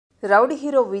Rowdy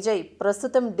hero Vijay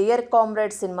ప్రస్తుతం dear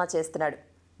comrade cinema చేస్తున్నాడు.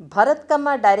 భరత్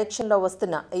కమ్మ డైరెక్షన్లో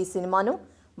వస్తున్న ఈ సినిమాను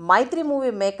మైత్రి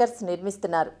మూవీ మేకర్స్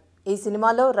నిర్మిస్తున్నారు. ఈ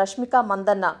సినిమాలో రష్మిక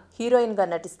మందన్న హీరోయిన్గా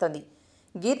నటిస్తోంది.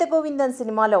 గీత గోవిందన్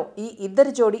సినిమాలో ఈ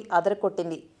ఇద్దరి జోడీ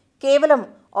అదరకొట్టింది. కేవలం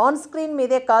ఆన్ స్క్రీన్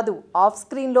మీదే కాదు, ఆఫ్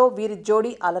స్క్రీన్లో వీరి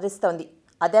జోడీ అలరిస్తోంది.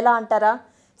 అదెలా అంటారా?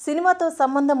 సినిమాతో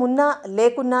సంబంధం ఉన్నా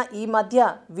లేకున్నా ఈ మధ్య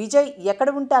విజయ్ ఎక్కడ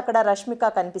ఉంటే అక్కడ రష్మిక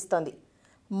కనిపిస్తోంది.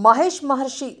 మహేష్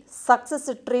మహర్షి సక్సెస్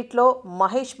ట్రీట్లో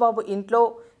మహేష్ బాబు ఇంట్లో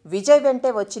విజయ్ వెంటే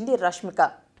వచ్చింది రష్మిక.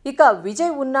 ఇక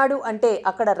విజయ్ ఉన్నాడు అంటే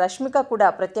అక్కడ రష్మిక కూడా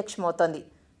ప్రత్యక్షమవుతోంది.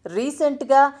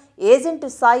 రీసెంట్గా ఏజెంట్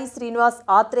సాయి శ్రీనివాస్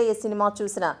ఆత్రేయ సినిమా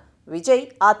చూసిన విజయ్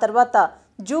ఆ తర్వాత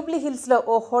జూబ్లీహిల్స్లో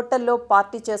ఓ హోటల్లో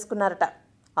పార్టీ చేసుకున్నారట.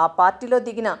 ఆ పార్టీలో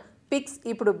దిగిన పిక్స్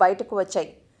ఇప్పుడు బయటకు వచ్చాయి.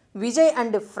 విజయ్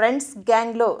అండ్ ఫ్రెండ్స్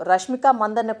గ్యాంగ్లో రష్మిక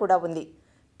మందన్న కూడా ఉంది.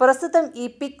 ప్రస్తుతం ఈ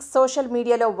పిక్ సోషల్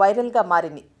మీడియాలో వైరల్గా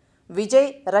మారింది. విజయ్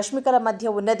రష్మికల మధ్య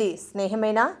ఉన్నది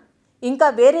స్నేహమేనా, ఇంకా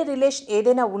వేరే రిలేషన్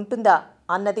ఏదైనా ఉంటుందా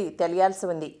అన్నది తెలియాల్సి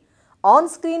ఉంది. ఆన్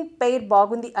స్క్రీన్ పెయిర్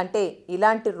బాగుంది అంటే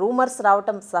ఇలాంటి రూమర్స్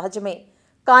రావటం సహజమే.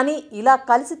 కానీ ఇలా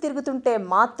కలిసి తిరుగుతుంటే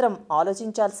మాత్రం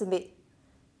ఆలోచించాల్సిందే.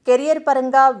 కెరియర్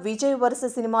పరంగా విజయ్ వరుస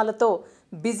సినిమాలతో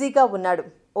బిజీగా ఉన్నాడు.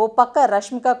 ఓ పక్క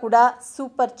రష్మిక కూడా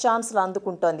సూపర్ ఛాన్స్లు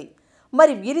అందుకుంటోంది.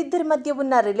 మరి వీరిద్దరి మధ్య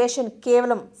ఉన్న రిలేషన్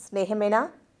కేవలం స్నేహమేనా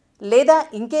లేదా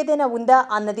ఇంకేదైనా ఉందా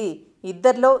అన్నది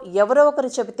ఇద్దరిలో ఎవరో ఒకరు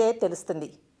చెబితే తెలుస్తుంది.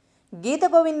 గీత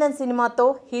గోవిందన్ సినిమాతో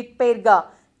హిట్ పెయిర్గా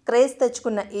క్రేజ్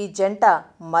తెచ్చుకున్న ఈ జంట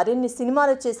మరిన్ని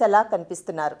సినిమాలు చేసేలా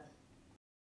కనిపిస్తున్నారు.